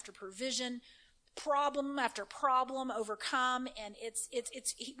 provision after provision, problem after problem overcome, and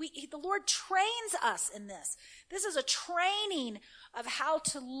the Lord trains us in this. This is a training of how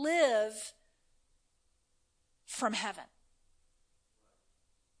to live from heaven.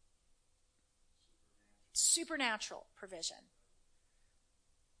 Supernatural provision.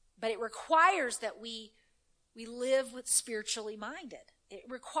 But it requires that we live with spiritually minded. It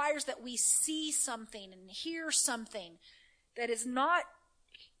requires that we see something and hear something that is not,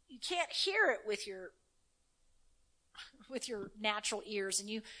 you can't hear it with your natural ears, and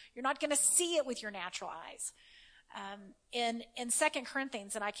you're not going to see it with your natural eyes. In 2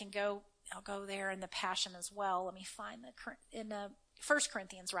 Corinthians, and I'll go there in the Passion as well. Let me find in 1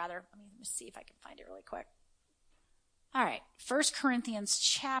 Corinthians rather. Let me see if I can find it really quick. All right, 1 Corinthians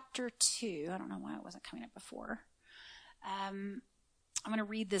chapter 2. I don't know why it wasn't coming up before. I'm going to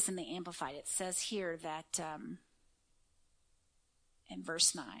read this in the Amplified. It says here that in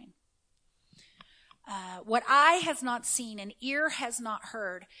verse 9, what eye has not seen and ear has not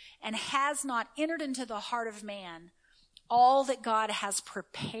heard and has not entered into the heart of man, all that God has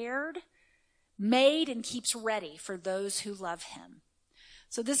prepared, made, and keeps ready for those who love him.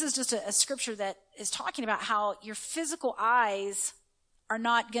 So this is just a scripture that is talking about how your physical eyes are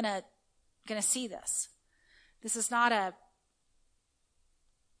not gonna see this. This is not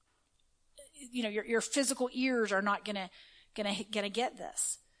your physical ears are not gonna get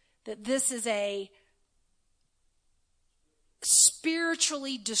this. That this is a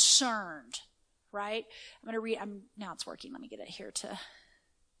spiritually discerned, right? I'm going to read, now it's working. Let me get it here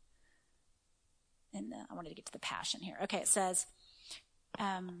I wanted to get to the Passion here. Okay, it says,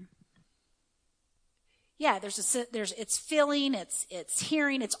 it's feeling, it's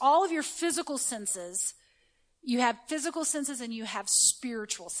hearing, it's all of your physical senses. You have physical senses and you have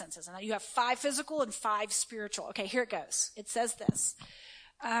spiritual senses. And you have 5 physical and 5 spiritual. Okay, here it goes. It says this.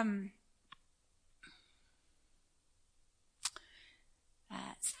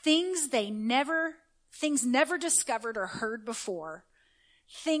 Things never discovered or heard before,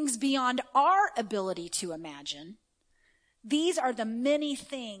 things beyond our ability to imagine. These are the many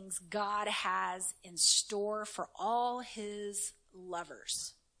things God has in store for all his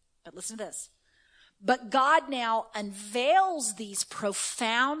lovers. But listen to this. But God now unveils these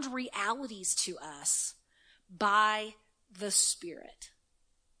profound realities to us by the Spirit.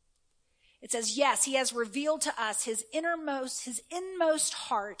 It says, yes, he has revealed to us his inmost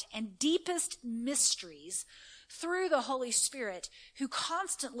heart and deepest mysteries through the Holy Spirit, who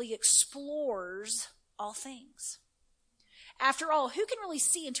constantly explores all things. After all, who can really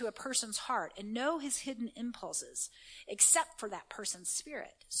see into a person's heart and know his hidden impulses except for that person's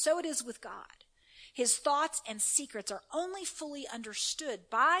spirit? So it is with God. His thoughts and secrets are only fully understood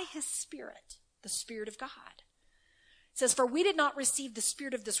by his Spirit, the Spirit of God. It says, for we did not receive the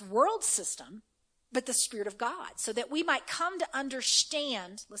spirit of this world system, but the Spirit of God, so that we might come to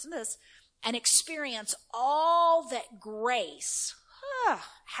understand, listen to this, and experience all that grace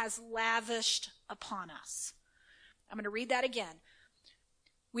has lavished upon us. I'm going to read that again.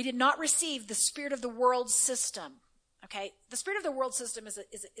 We did not receive the spirit of the world system. Okay, the spirit of the world system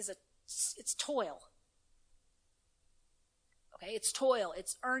it's toil. Okay, it's toil,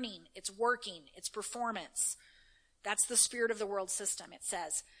 it's earning, it's working, it's performance. That's the spirit of the world system, it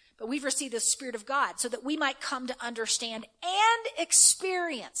says. But we've received the Spirit of God so that we might come to understand and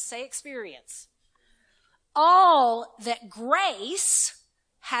experience, say experience, all that grace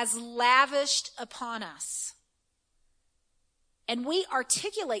has lavished upon us. And we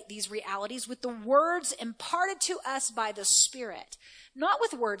articulate these realities with the words imparted to us by the Spirit, not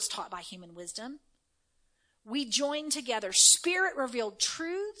with words taught by human wisdom. We join together Spirit-revealed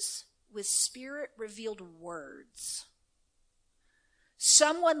truths with Spirit-revealed words.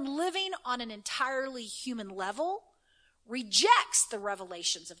 Someone living on an entirely human level rejects the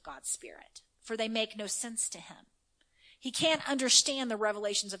revelations of God's Spirit, for they make no sense to him. He can't understand the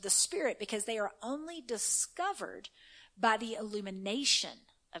revelations of the Spirit because they are only discovered by the illumination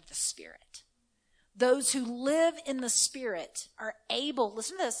of the Spirit. Those who live in the Spirit are able,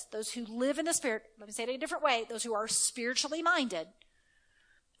 listen to this, those who live in the Spirit, let me say it in a different way, those who are spiritually minded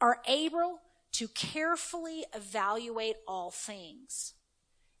are able to carefully evaluate all things.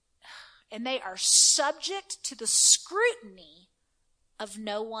 And they are subject to the scrutiny of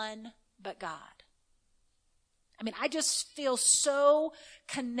no one but God. I mean, I just feel so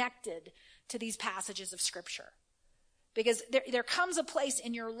connected to these passages of Scripture. Because there comes a place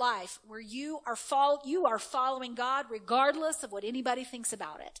in your life where you are following God regardless of what anybody thinks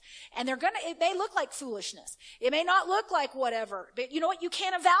about it. And it may look like foolishness. It may not look like whatever. But you know what? You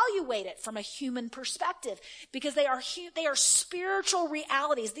can't evaluate it from a human perspective because they are spiritual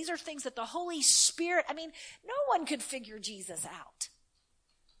realities. These are things that the Holy Spirit, I mean, no one could figure Jesus out.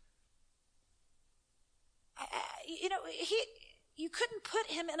 You couldn't put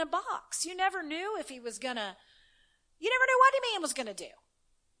him in a box. You never knew if he was gonna. You never knew what a man was going to do.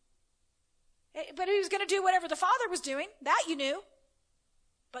 But he was going to do whatever the Father was doing. That you knew.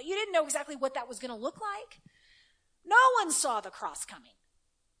 But you didn't know exactly what that was going to look like. No one saw the cross coming.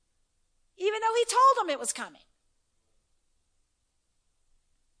 Even though he told them it was coming.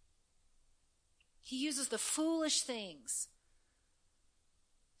 He uses the foolish things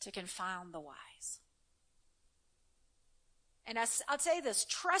to confound the wise. And I'll say this,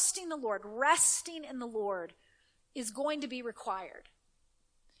 trusting the Lord, resting in the Lord is going to be required.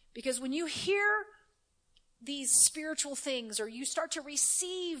 Because when you hear these spiritual things, or you start to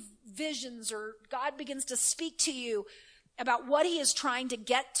receive visions, or God begins to speak to you about what he is trying to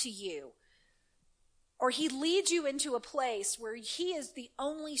get to you, or he leads you into a place where he is the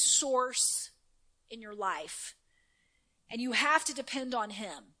only source in your life, and you have to depend on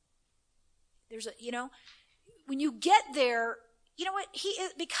him. When you get there, you know what?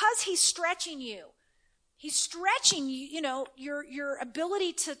 Because he's stretching you. He's stretching your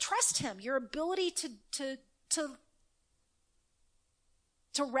ability to trust him, your ability to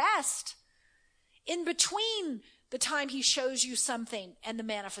rest in between the time he shows you something and the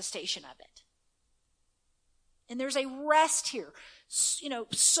manifestation of it. And there's a rest here.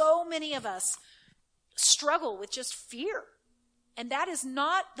 So many of us struggle with just fear. And that is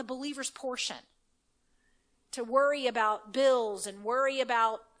not the believer's portion. To worry about bills and worry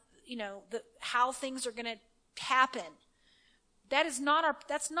about how things are going to happen. That's not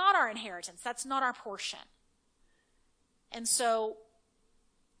our inheritance. That's not our portion. And so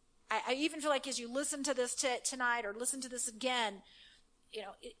I even feel like as you listen to this tonight or listen to this again,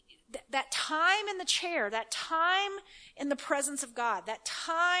 that time in the chair, that time in the presence of God, that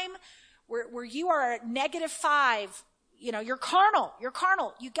time where you are at -5, you're carnal.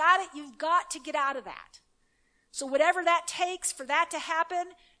 You've got to get out of that. So whatever that takes for that to happen,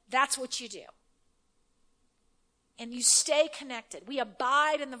 that's what you do. And you stay connected. We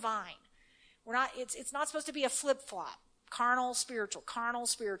abide in the vine. It's not supposed to be a flip-flop. Carnal, spiritual, carnal,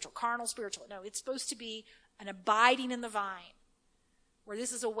 spiritual, carnal, spiritual. No, it's supposed to be an abiding in the vine, where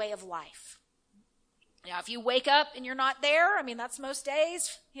this is a way of life. Now, if you wake up and you're not there, I mean, that's most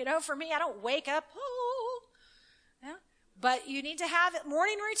days. For me, I don't wake up. Yeah. But you need to have a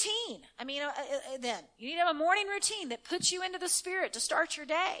morning routine. Then you need to have a morning routine that puts you into the Spirit to start your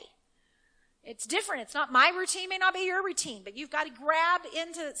day. It's different. It's not my routine, may not be your routine, but you've got to grab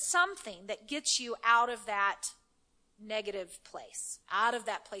into something that gets you out of that negative place, out of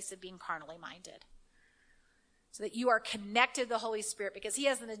that place of being carnally minded, so that you are connected to the Holy Spirit, because he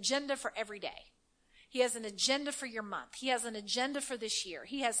has an agenda for every day. He has an agenda for your month. He has an agenda for this year.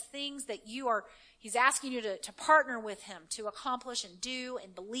 He has things that he's asking you to partner with him to accomplish and do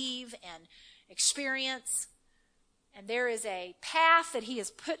and believe and experience. And there is a path that he has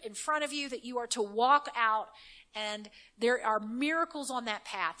put in front of you that you are to walk out, and there are miracles on that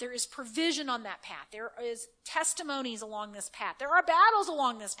path. There is provision on that path. There is testimonies along this path. There are battles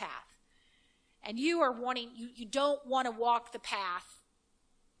along this path. And you don't want to walk the path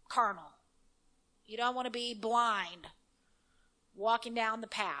carnal. You don't want to be blind walking down the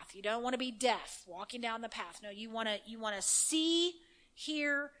path. You don't want to be deaf walking down the path. No, you want to see,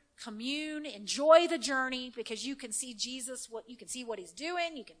 hear, commune, enjoy the journey, because you can see Jesus, you can see what he's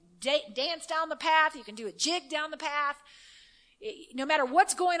doing. You can dance down the path. You can do a jig down the path. No matter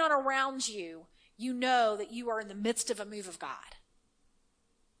what's going on around you, you know that you are in the midst of a move of God,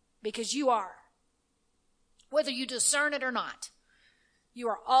 because you are. Whether you discern it or not, you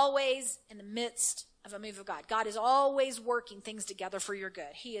are always in the midst of a move of God. God is always working things together for your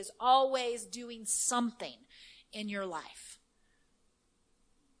good. He is always doing something in your life.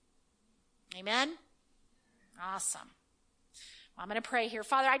 Amen? Awesome. Well, I'm going to pray here.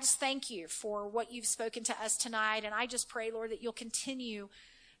 Father, I just thank you for what you've spoken to us tonight. And I just pray, Lord, that you'll continue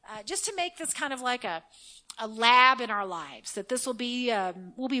just to make this kind of like a lab in our lives, that this will be,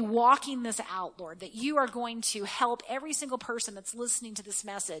 we'll be walking this out, Lord, that you are going to help every single person that's listening to this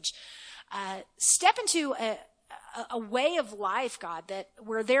message step into a way of life, God, that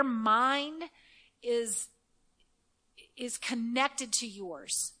where their mind is connected to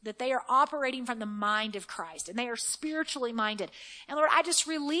yours, that they are operating from the mind of Christ, and they are spiritually minded. And Lord, I just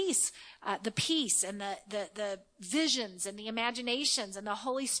release the peace and the visions and the imaginations and the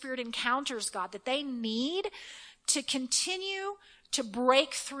Holy Spirit encounters, God, that they need to continue to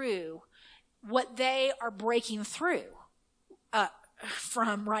break through what they are breaking through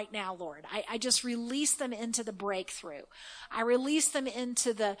from right now, Lord. I just release them into the breakthrough. I release them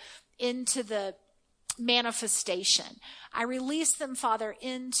into the manifestation. I release them, Father,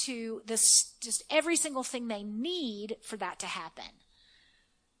 into this, just every single thing they need for that to happen.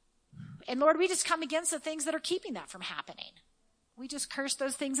 And Lord, we just come against the things that are keeping that from happening. We just curse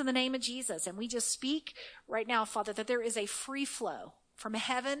those things in the name of Jesus. And we just speak right now, Father, that there is a free flow from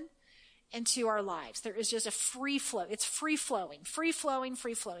heaven into our lives. There is just a free flow. It's free flowing, free flowing,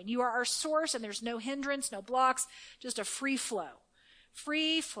 free flowing. You are our source, and there's no hindrance, no blocks, just a free flow.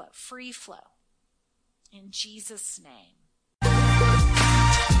 Free flow, free flow. In Jesus' name.